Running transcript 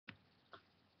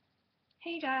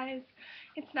Hey guys,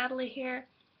 it's Natalie here.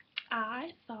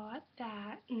 I thought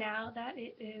that now that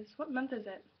it is, what month is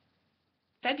it?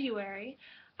 February,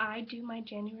 I do my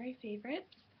January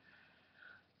favorites.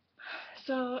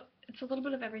 So it's a little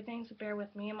bit of everything, so bear with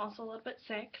me. I'm also a little bit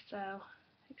sick, so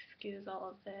excuse all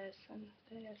of this and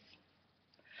this.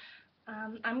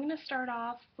 I'm going to start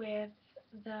off with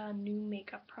the new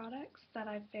makeup products that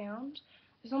I've found.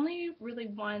 There's only really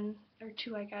one or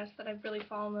two, I guess, that I've really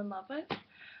fallen in love with.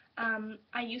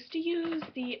 I used to use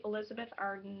the Elizabeth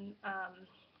Arden,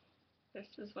 this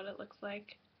is what it looks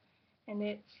like, and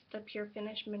it's the Pure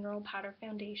Finish Mineral Powder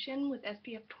Foundation with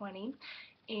SPF 20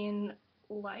 in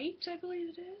light, I believe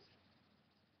it is,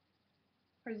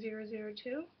 or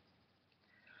 002,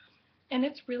 and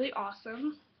it's really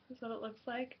awesome. This is what it looks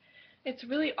like. It's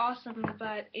really awesome,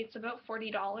 but it's about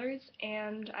 $40,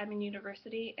 and I'm in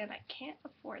university, and I can't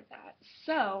afford that.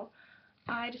 So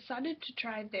I decided to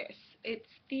try this. It's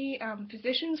the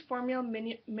Physicians Formula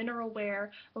Mineral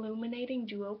Wear Illuminating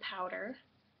Duo Powder.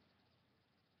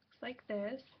 Looks like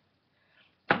this.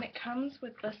 And it comes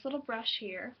with this little brush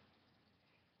here.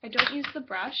 I don't use the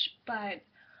brush, but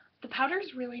the powder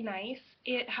is really nice.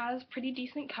 It has pretty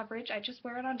decent coverage. I just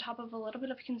wear it on top of a little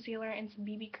bit of concealer and some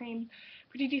BB cream.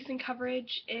 Pretty decent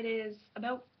coverage. It is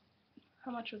about,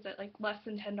 how much was it? Like less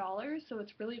than $10, so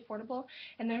it's really affordable.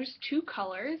 And there's two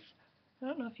colors. I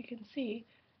don't know if you can see,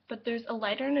 but there's a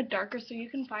lighter and a darker, so you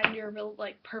can find your real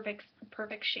perfect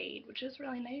shade, which is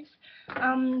really nice.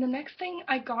 The next thing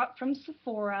I got from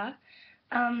Sephora,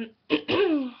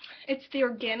 it's the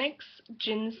Organics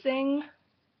GinZing.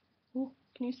 Ooh,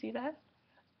 can you see that?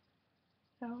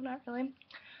 No, not really.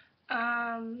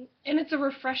 And it's a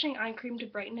refreshing eye cream to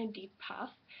brighten and depuff.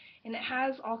 And it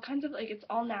has all kinds of, it's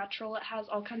all natural. It has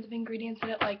all kinds of ingredients in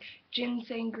it, like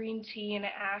ginseng green tea, and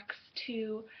it acts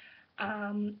to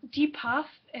depuff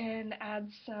and add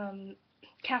some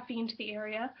caffeine to the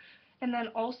area. And then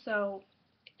also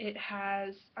it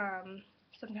has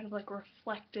some kind of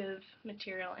reflective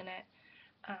material in it,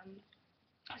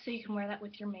 so you can wear that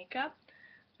with your makeup.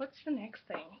 What's the next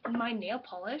thing? My nail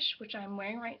polish, which I'm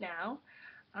wearing right now.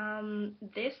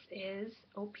 This is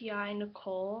OPI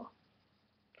Nicole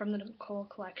from the Nicole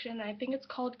collection. I think it's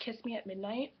called Kiss Me at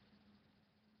Midnight.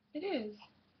 It is.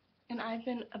 And I've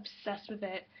been obsessed with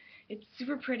it. It's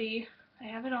super pretty. I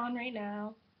have it on right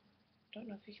now. Don't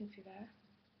know if you can see that.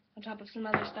 On top of some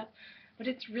other stuff. But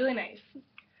it's really nice.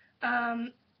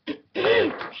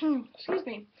 Excuse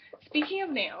me. Speaking of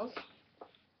nails,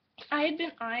 I had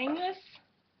been eyeing this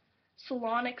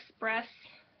Salon Express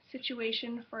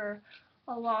situation for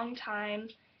a long time,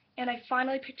 and I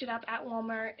finally picked it up at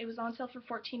Walmart. It was on sale for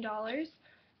 $14.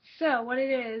 So what it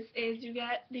is you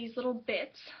get these little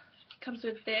bits. It comes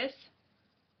with this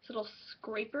little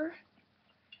scraper,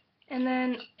 and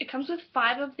then it comes with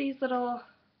 5 of these little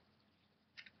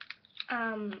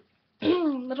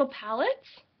little palettes.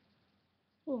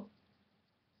 Ooh.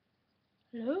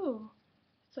 Hello.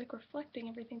 It's like reflecting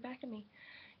everything back at me.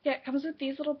 Yeah, it comes with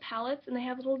these little palettes, and they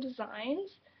have little designs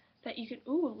that you can,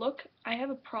 ooh, look, I have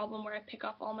a problem where I pick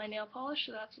off all my nail polish,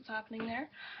 so that's what's happening there.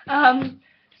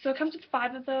 So it comes with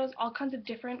 5 of those, all kinds of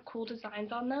different cool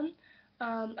designs on them.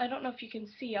 I don't know if you can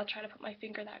see, I'll try to put my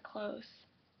finger that close,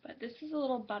 but this is a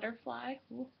little butterfly,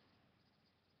 ooh,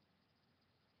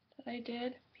 that I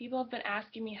did. People have been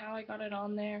asking me how I got it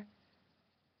on there.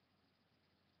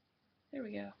 There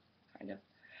we go, kind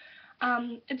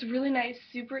of. It's really nice,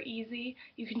 super easy.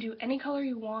 You can do any color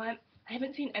you want. I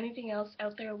haven't seen anything else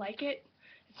out there like it.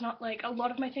 It's not like a lot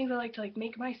of my things I like to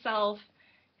make myself,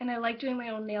 and I like doing my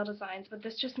own nail designs, but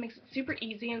this just makes it super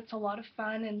easy, and it's a lot of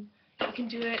fun, and you can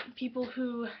do it. People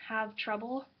who have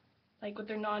trouble with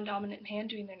their non-dominant hand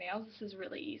doing their nails, this is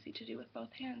really easy to do with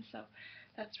both hands, so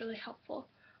that's really helpful.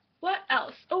 What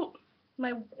else? Oh,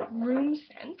 my room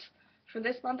scent. For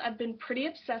this month, I've been pretty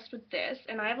obsessed with this,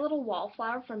 and I have a little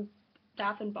wallflower from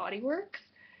Bath and Body Works,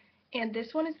 and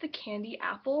this one is the Candy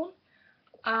Apple.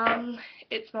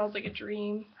 It smells like a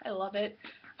dream. I love it.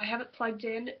 I have it plugged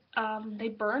in. They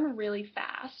burn really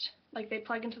fast. They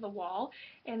plug into the wall,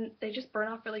 and they just burn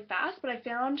off really fast, but I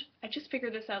just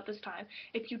figured this out this time.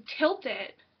 If you tilt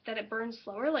it, then it burns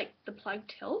slower, the plug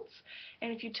tilts,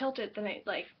 and if you tilt it, then it,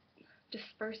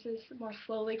 disperses more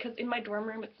slowly, because in my dorm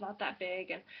room it's not that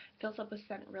big and fills up with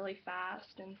scent really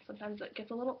fast, and sometimes it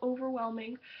gets a little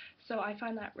overwhelming, so I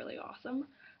find that really awesome.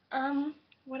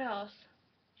 What else?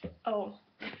 Oh,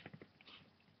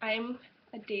 I'm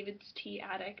a David's tea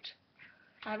addict.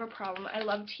 I have a problem. I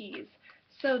love teas.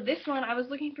 So this one, I was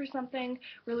looking for something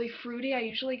really fruity. I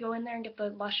usually go in there and get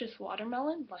the Luscious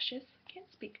Watermelon. Luscious? I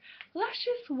can't speak.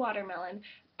 Luscious Watermelon.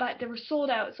 but they were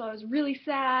sold out, so I was really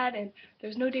sad, and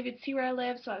there's no David C where I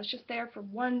live, so I was just there for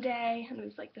one day, and it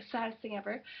was like the saddest thing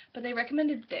ever. But they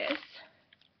recommended this,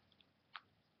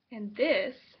 and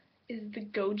this is the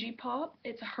Goji Pop.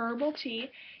 It's a herbal tea.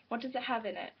 What does it have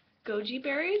in it? Goji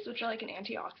berries, which are like an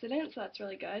antioxidant, so that's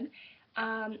really good.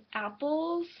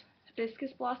 Apples,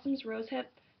 hibiscus blossoms, rosehip,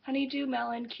 honeydew,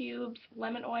 melon cubes,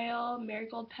 lemon oil,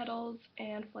 marigold petals,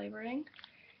 and flavoring.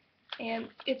 And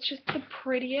it's just the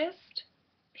prettiest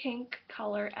pink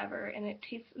color ever, and it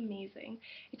tastes amazing.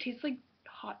 It tastes like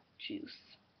hot juice.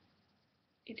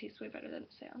 It tastes way better than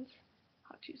it sounds.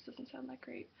 Hot juice doesn't sound that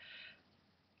great.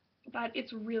 But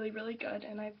it's really, really good,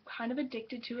 and I'm kind of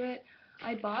addicted to it.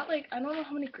 I bought, like, I don't know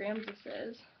how many grams this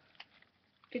is.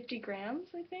 50 grams,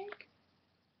 I think?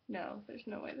 No, there's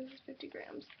no way this is 50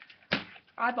 grams.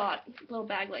 I bought a little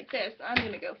bag like this. I'm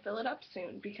going to go fill it up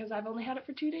soon because I've only had it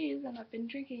for 2 days and I've been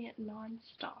drinking it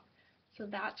non-stop. So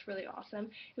that's really awesome.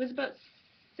 It was about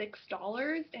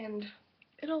 $6 and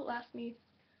it'll last me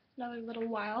another little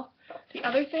while. The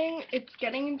other thing, it's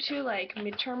getting into like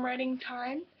midterm writing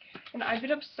time, and I've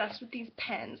been obsessed with these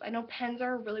pens. I know pens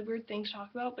are a really weird thing to talk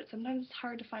about, but sometimes it's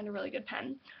hard to find a really good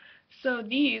pen. So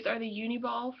these are the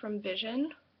Uniball from Vision.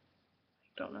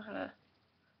 I don't know how to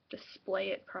display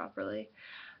it properly.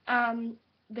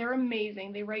 They're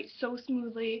amazing. They write so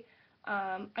smoothly.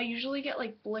 I usually get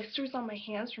like blisters on my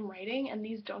hands from writing, and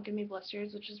these don't give me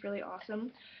blisters, which is really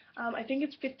awesome. I think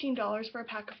it's $15 for a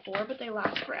pack of 4, but they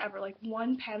last forever. Like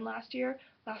one pen last year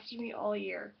lasted me all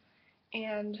year,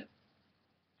 and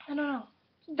I don't know.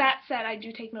 That said, I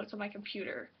do take notes on my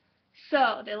computer,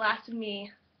 so they lasted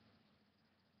me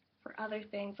for other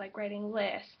things like writing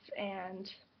lists and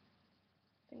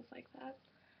things like that.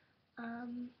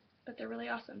 But they're really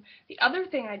awesome. The other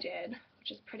thing I did, which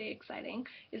is pretty exciting,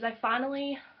 is I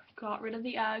finally got rid of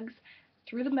the Uggs,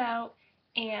 threw them out,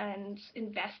 and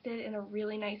invested in a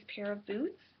really nice pair of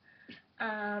boots.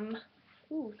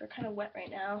 Ooh, they're kind of wet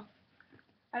right now.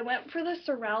 I went for the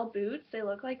Sorel boots. They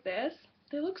look like this.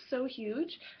 They look so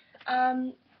huge.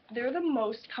 They're the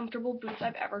most comfortable boots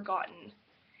I've ever gotten.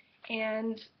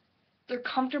 And they're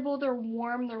comfortable, they're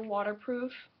warm, they're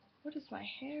waterproof. What is my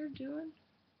hair doing?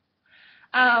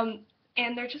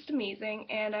 And they're just amazing,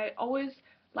 and I always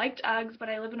liked Uggs, but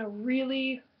I live in a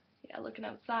really, looking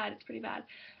outside, it's pretty bad,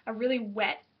 a really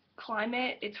wet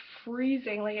climate. It's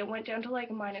freezing, like it went down to like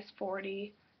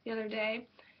 -40 the other day,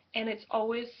 and it's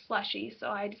always slushy, so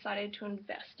I decided to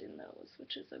invest in those,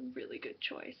 which is a really good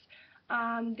choice.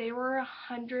 They were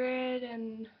 100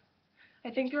 and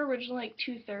I think they were originally like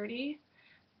 $230,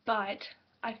 but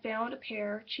I found a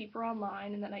pair cheaper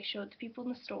online, and then I showed the people in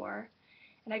the store,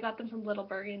 and I got them from Little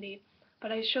Burgundy,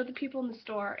 but I showed the people in the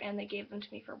store and they gave them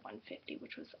to me for $150,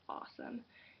 which was awesome.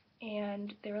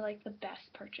 And they were like the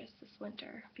best purchase this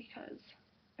winter because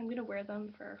I'm going to wear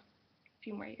them for a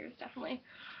few more years definitely,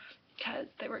 because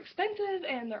they were expensive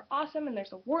and they're awesome and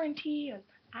there's a warranty and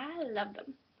I love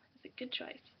them. It's a good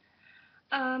choice.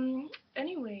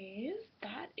 Anyways,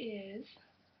 that is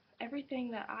everything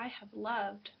that I have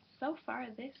loved so far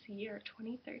this year,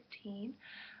 2013.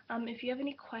 If you have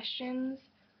any questions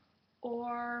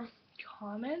or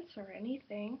comments or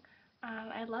anything,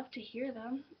 I'd love to hear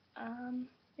them.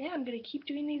 Yeah, I'm going to keep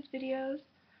doing these videos.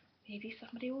 Maybe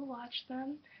somebody will watch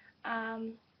them.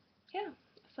 Yeah,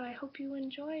 so I hope you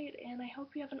enjoyed, and I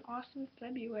hope you have an awesome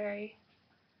February.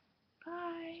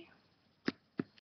 Bye!